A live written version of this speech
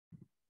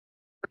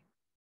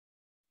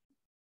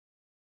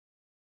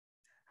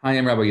Hi,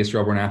 I'm Rabbi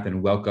Yisrael Bernath,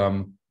 and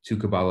welcome to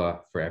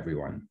Kabbalah for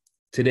everyone.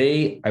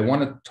 Today, I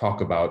want to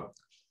talk about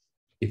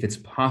if it's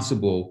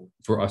possible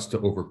for us to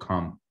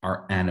overcome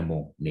our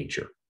animal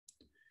nature.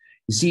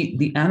 You see,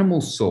 the animal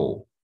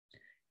soul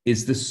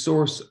is the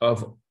source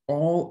of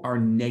all our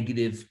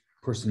negative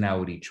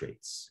personality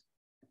traits.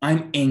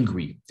 I'm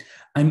angry.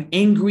 I'm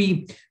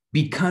angry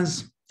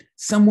because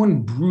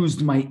someone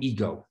bruised my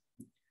ego.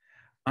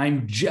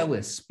 I'm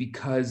jealous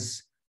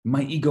because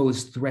my ego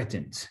is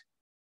threatened.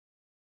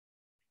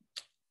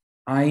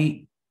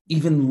 I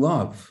even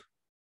love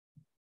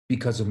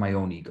because of my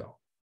own ego.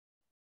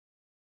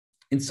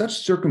 In such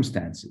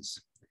circumstances,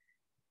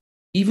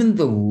 even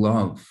the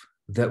love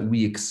that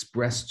we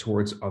express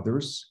towards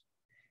others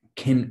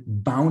can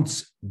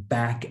bounce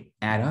back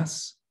at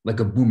us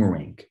like a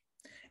boomerang,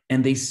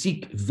 and they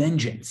seek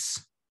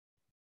vengeance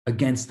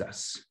against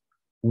us.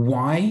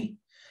 Why?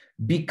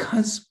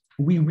 Because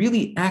we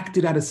really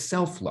acted out of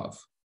self-love.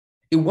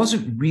 It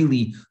wasn't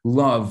really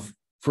love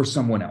for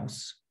someone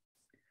else.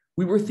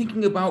 We were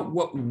thinking about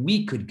what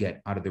we could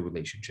get out of the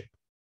relationship,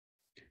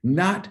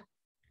 not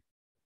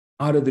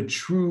out of the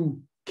true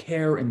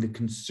care and the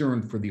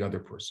concern for the other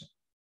person.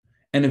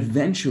 And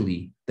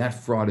eventually that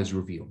fraud is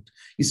revealed.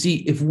 You see,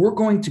 if we're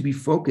going to be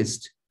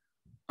focused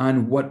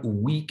on what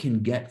we can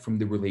get from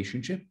the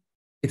relationship,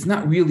 it's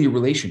not really a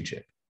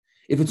relationship.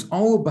 If it's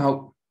all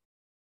about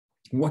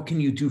what can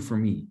you do for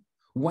me,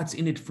 what's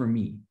in it for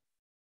me,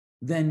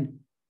 then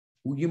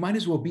you might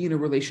as well be in a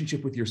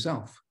relationship with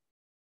yourself.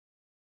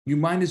 You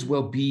might as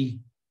well be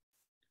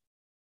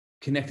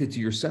connected to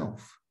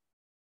yourself.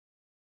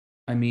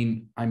 I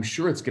mean, I'm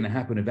sure it's going to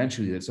happen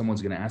eventually that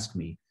someone's going to ask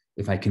me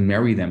if I can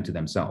marry them to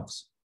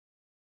themselves.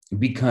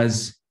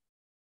 Because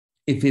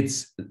if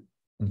it's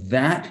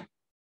that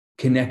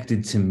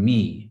connected to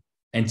me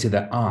and to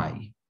the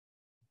I,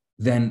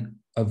 then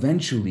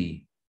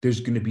eventually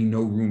there's going to be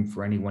no room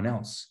for anyone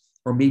else.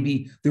 Or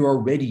maybe there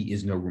already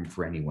is no room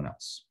for anyone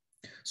else.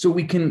 So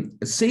we can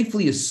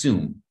safely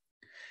assume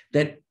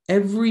that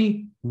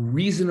every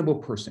reasonable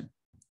person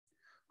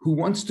who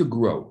wants to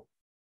grow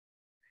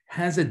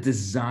has a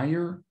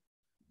desire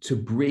to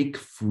break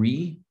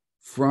free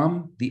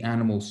from the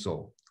animal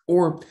soul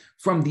or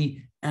from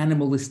the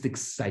animalistic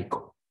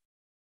cycle.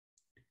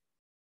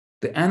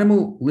 The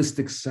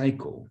animalistic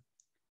cycle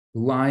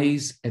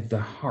lies at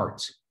the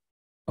heart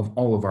of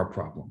all of our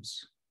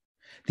problems.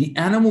 The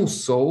animal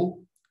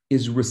soul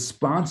is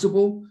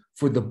responsible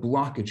for the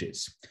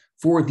blockages,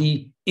 for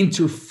the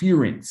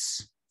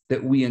interference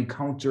that we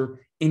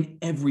encounter in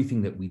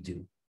everything that we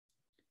do.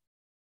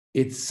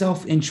 Its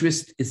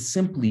self-interest is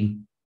simply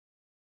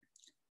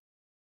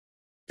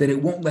that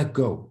it won't let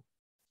go.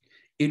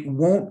 It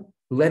won't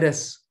let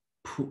us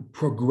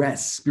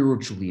progress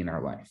spiritually in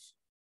our life.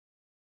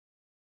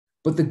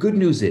 But the good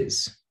news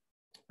is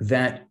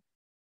that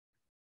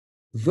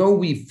though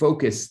we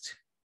focused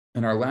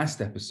in our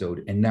last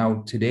episode and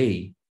now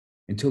today,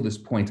 until this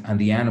point, on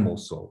the animal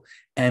soul,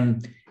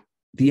 and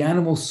the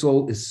animal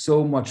soul is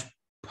so much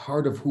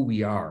part of who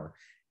we are,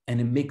 and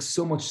it makes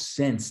so much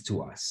sense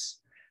to us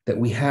that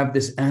we have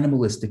this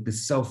animalistic,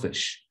 this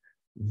selfish,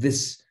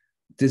 this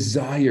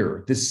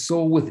desire, this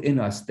soul within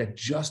us that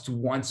just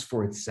wants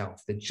for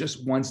itself, that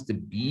just wants to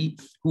be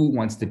who it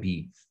wants to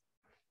be.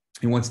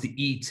 It wants to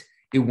eat,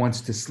 it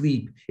wants to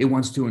sleep, it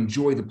wants to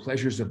enjoy the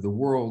pleasures of the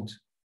world.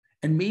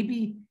 And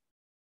maybe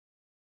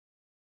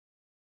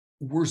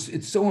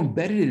it's so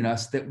embedded in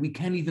us that we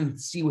can't even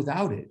see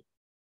without it.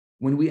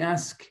 When we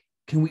ask,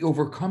 can we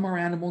overcome our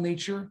animal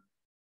nature?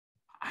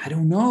 I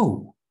don't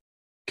know.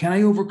 Can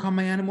I overcome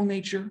my animal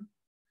nature?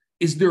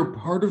 Is there a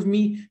part of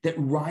me that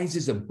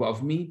rises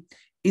above me?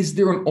 Is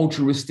there an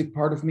altruistic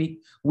part of me?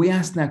 We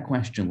asked that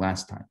question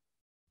last time.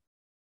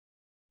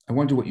 I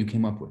wonder what you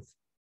came up with.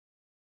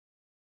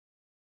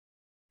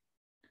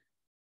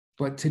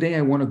 But today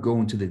I want to go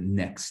into the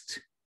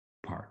next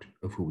part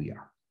of who we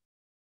are.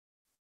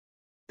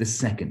 The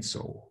second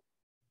soul,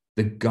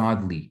 the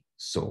godly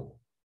soul.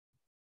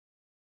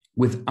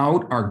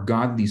 Without our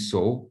godly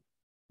soul,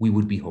 we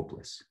would be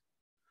hopeless.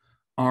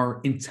 Our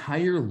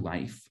entire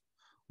life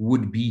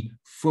would be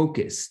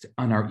focused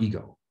on our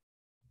ego.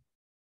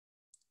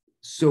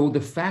 So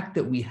the fact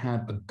that we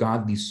have a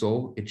godly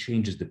soul, it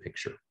changes the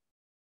picture.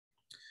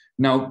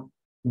 Now,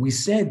 we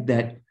said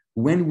that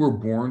when we're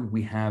born,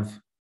 we have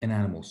an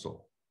animal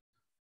soul.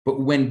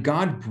 But when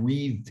God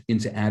breathed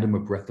into Adam a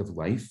breath of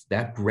life,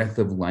 that breath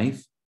of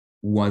life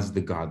was the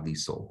godly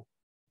soul,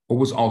 or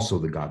was also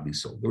the godly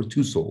soul. There were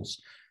two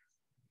souls.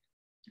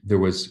 There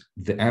was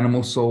the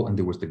animal soul and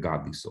there was the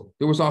godly soul.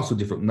 There was also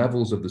different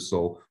levels of the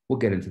soul. We'll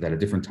get into that at a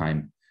different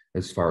time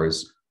as far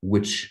as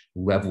which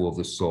level of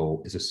the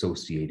soul is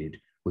associated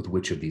with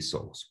which of these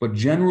souls. But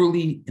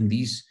generally in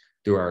these,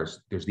 there's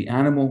the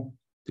animal,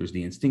 there's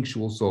the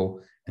instinctual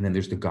soul, and then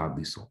there's the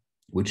godly soul,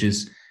 which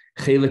is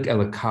chelik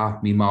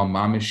elakah mimal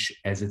mamish,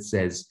 as it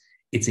says,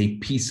 it's a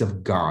piece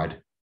of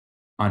God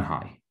on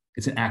high.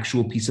 It's an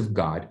actual piece of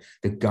God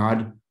that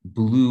God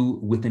blew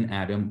within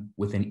Adam,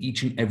 within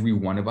each and every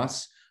one of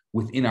us,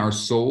 within our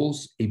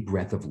souls, a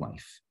breath of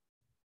life.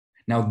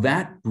 Now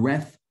that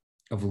breath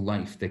of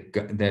life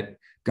that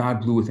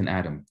God blew within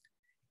Adam,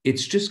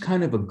 it's just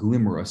kind of a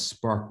glimmer, a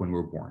spark when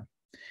we're born.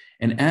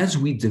 And as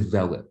we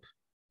develop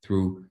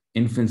through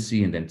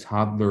infancy and then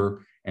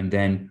toddler and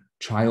then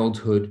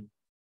childhood,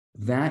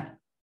 that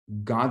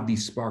godly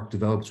spark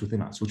develops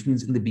within us, which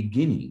means in the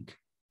beginning,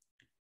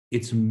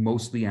 it's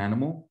mostly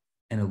animal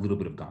and a little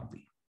bit of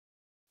godly.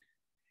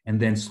 And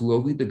then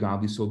slowly the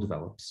godly soul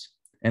develops.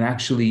 And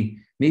actually,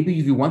 maybe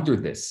you wonder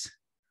this,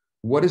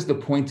 what is the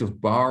point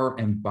of bar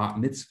and bat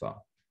mitzvah?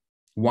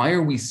 Why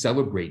are we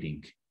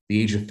celebrating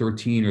the age of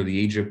 13 or the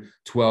age of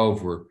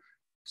 12? We're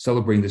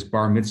celebrating this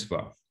bar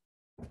mitzvah.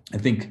 I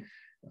think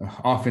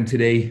often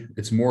today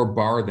it's more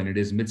bar than it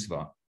is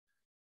mitzvah.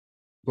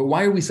 But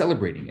why are we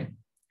celebrating it?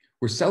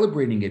 We're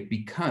celebrating it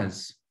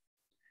because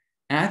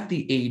at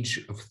the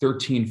age of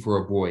 13 for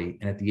a boy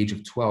and at the age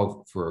of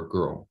 12 for a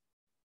girl,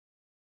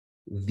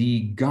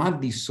 the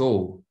godly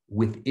soul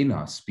within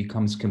us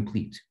becomes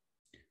complete,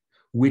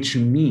 which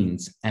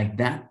means at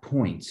that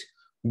point,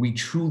 we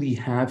truly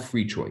have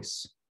free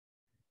choice.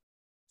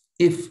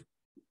 If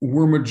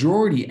we're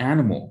majority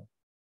animal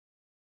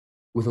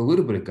with a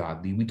little bit of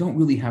godly, we don't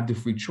really have the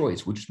free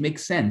choice, which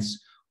makes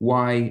sense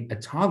why a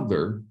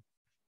toddler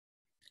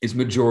is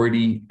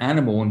majority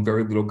animal and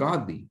very little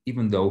godly,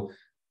 even though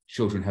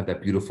children have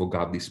that beautiful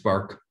godly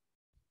spark,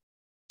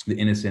 the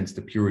innocence,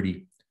 the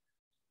purity.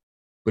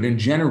 But in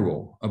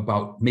general,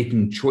 about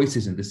making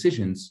choices and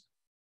decisions,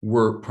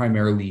 we're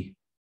primarily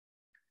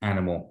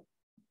animal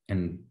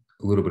and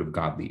a little bit of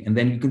godly. And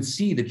then you can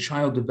see the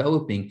child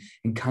developing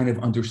and kind of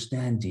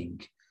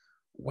understanding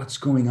what's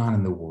going on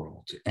in the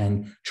world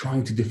and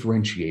trying to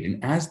differentiate.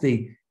 And as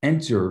they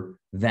enter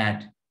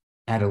that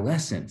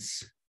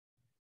adolescence,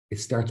 it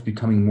starts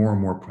becoming more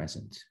and more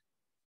present.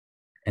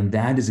 And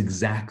that is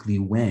exactly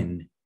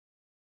when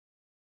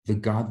the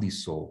godly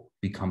soul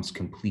becomes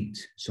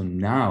complete. So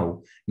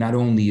now, not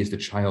only is the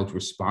child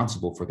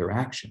responsible for their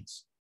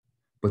actions,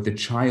 but the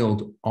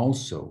child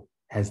also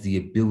has the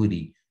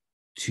ability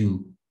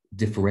to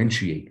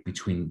differentiate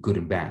between good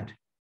and bad,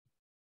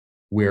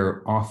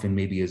 where often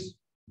maybe as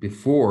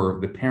before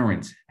the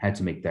parents had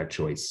to make that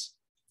choice.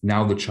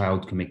 Now the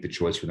child can make the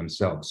choice for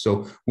themselves.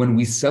 So when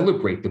we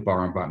celebrate the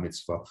bar and bat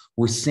mitzvah,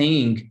 we're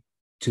saying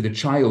to the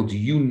child,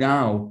 you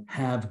now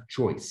have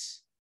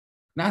choice.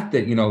 Not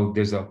that,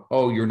 there's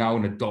you're now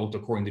an adult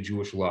according to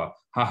Jewish law.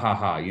 Ha, ha,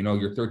 ha.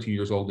 You're 13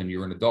 years old and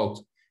you're an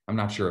adult. I'm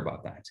not sure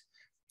about that.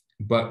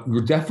 But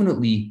we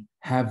definitely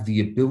have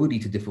the ability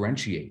to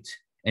differentiate.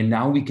 And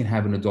now we can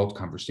have an adult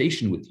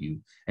conversation with you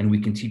and we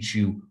can teach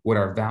you what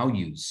our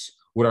values,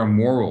 what our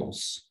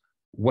morals,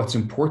 what's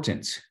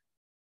important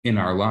in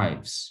our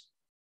lives.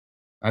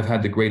 I've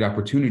had the great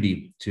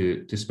opportunity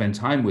to spend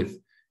time with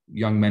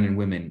young men and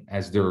women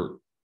as they're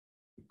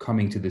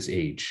coming to this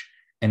age.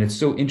 And it's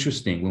so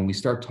interesting when we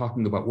start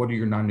talking about what are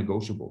your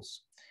non-negotiables.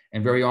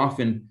 And very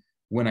often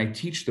when I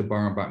teach the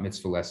bar and bat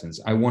mitzvah lessons,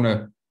 I want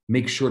to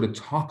make sure to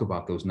talk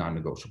about those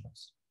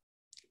non-negotiables.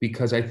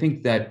 Because I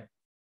think that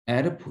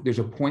there's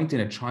a point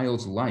in a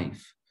child's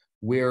life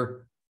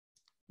where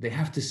they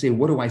have to say,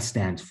 what do I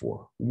stand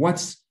for?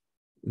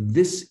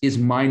 This is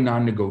my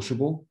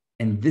non-negotiable,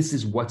 and this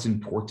is what's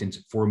important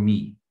for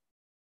me.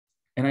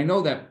 And I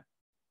know that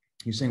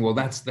you're saying, well,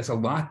 that's a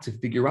lot to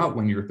figure out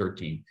when you're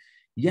 13.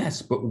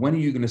 Yes, but when are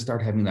you going to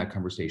start having that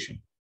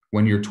conversation?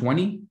 When you're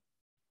 20?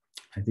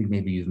 I think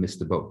maybe you've missed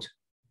the boat.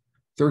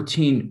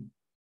 13,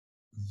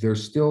 they're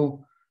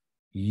still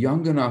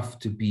young enough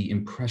to be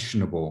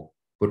impressionable,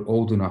 but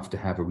old enough to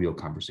have a real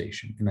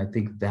conversation. And I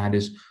think that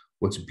is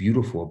what's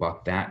beautiful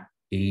about that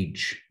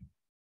age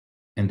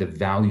and the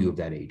value of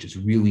that age is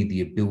really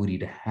the ability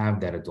to have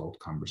that adult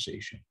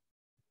conversation.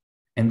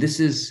 And this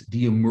is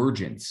the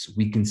emergence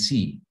we can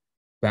see,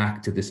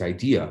 back to this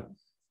idea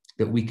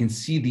that we can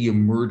see the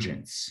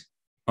emergence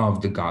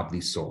of the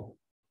godly soul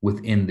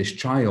within this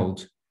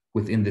child,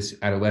 within this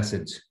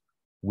adolescent,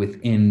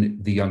 within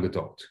the young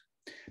adult.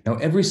 Now,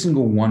 every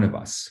single one of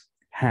us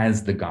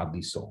has the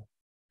godly soul.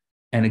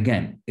 And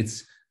again,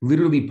 it's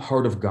literally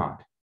part of God.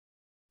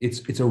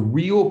 It's a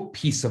real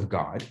piece of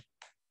God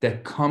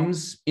that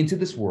comes into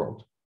this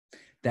world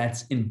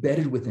that's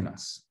embedded within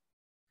us.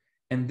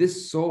 And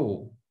this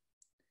soul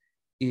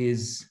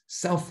is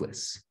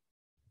selfless.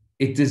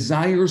 It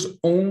desires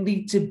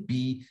only to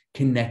be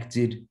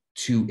connected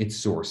to its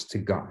source, to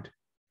God.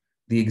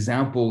 The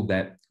example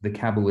that the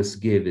Kabbalists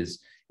give is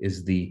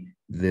the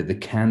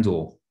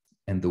candle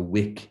and the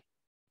wick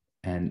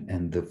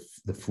and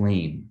the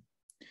flame.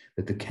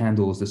 That the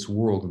candle is this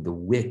world and the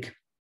wick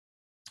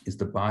is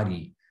the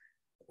body,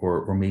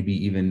 or maybe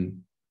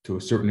even to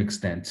a certain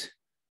extent,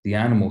 the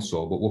animal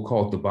soul, but we'll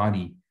call it the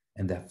body,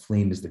 and that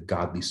flame is the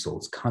godly soul.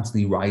 It's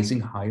constantly rising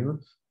higher,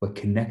 but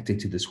connected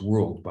to this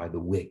world by the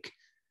wick,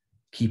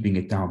 keeping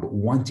it down, but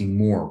wanting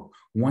more,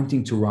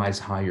 wanting to rise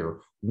higher,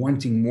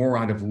 wanting more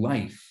out of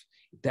life.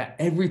 That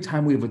every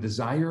time we have a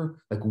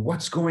desire, like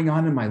what's going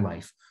on in my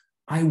life?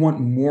 I want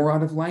more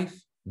out of life.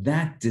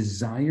 That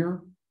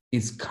desire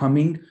is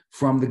coming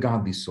from the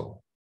godly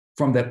soul,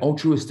 from that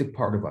altruistic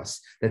part of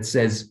us that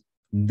says,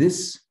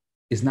 this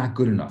is not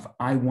good enough.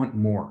 I want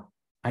more.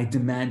 I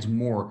demand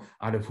more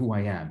out of who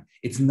I am.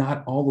 It's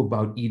not all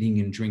about eating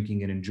and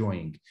drinking and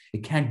enjoying.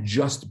 It can't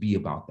just be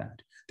about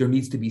that. There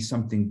needs to be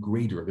something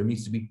greater. There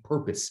needs to be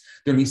purpose.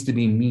 There needs to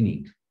be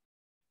meaning.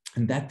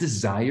 And that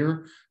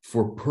desire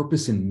for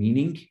purpose and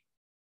meaning,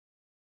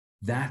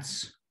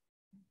 that's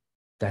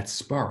that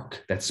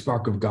spark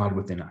of God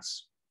within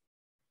us.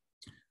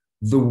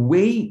 The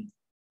way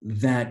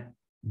that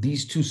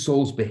these two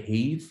souls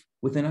behave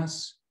within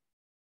us,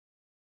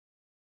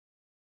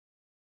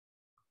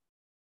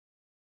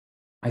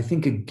 I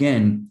think,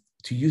 again,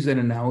 to use that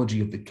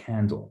analogy of the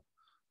candle,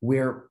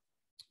 where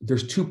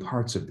there's two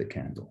parts of the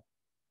candle,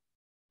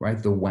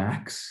 right? The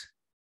wax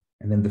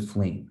and then the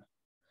flame.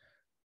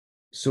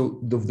 So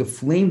the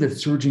flame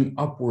that's surging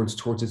upwards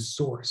towards its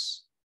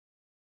source,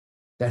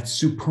 that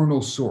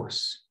supernal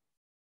source,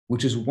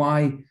 which is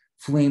why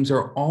flames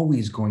are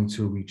always going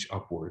to reach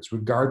upwards,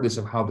 regardless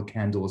of how the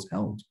candle is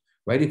held,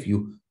 right? If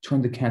you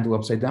turn the candle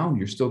upside down,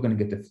 you're still going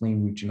to get the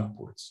flame reaching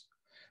upwards.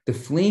 The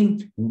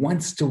flame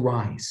wants to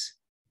rise,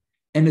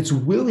 and it's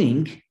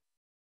willing,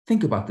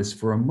 think about this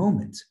for a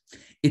moment,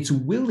 it's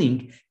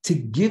willing to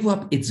give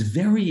up its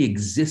very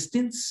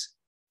existence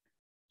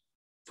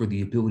for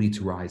the ability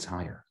to rise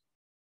higher.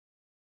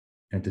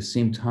 And at the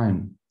same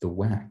time, the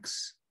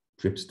wax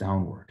drips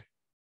downward.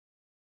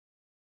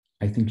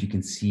 I think you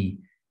can see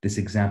this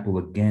example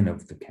again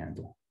of the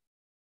candle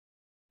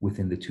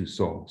within the two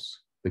souls.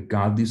 The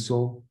godly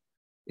soul,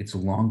 it's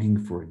longing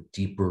for a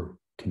deeper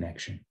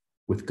connection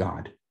with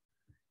God,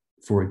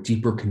 for a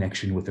deeper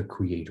connection with a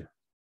creator.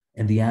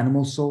 And the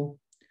animal soul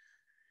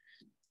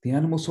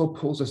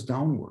pulls us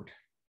downward.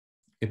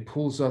 It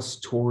pulls us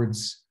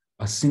towards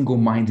a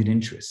single-minded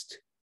interest.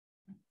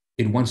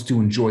 It wants to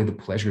enjoy the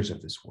pleasures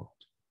of this world.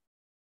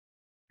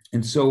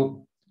 And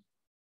so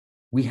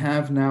we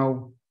have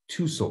now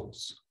two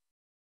souls,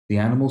 the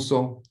animal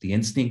soul, the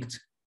instinct,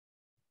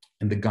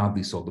 and the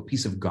godly soul, the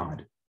peace of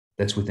God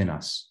that's within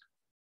us,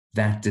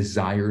 that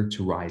desire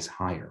to rise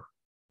higher,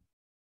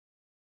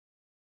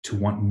 to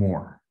want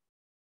more,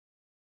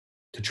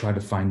 to try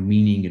to find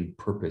meaning and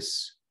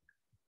purpose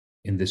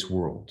in this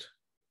world,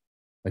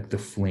 like the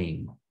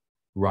flame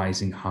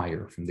rising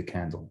higher from the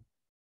candle.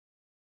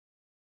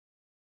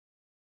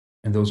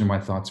 And those are my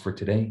thoughts for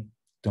today.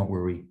 Don't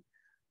worry,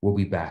 we'll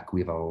be back.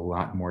 We have a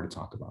lot more to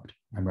talk about.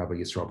 I'm Rabbi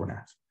Yisrael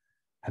Bernath.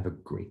 Have a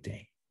great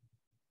day.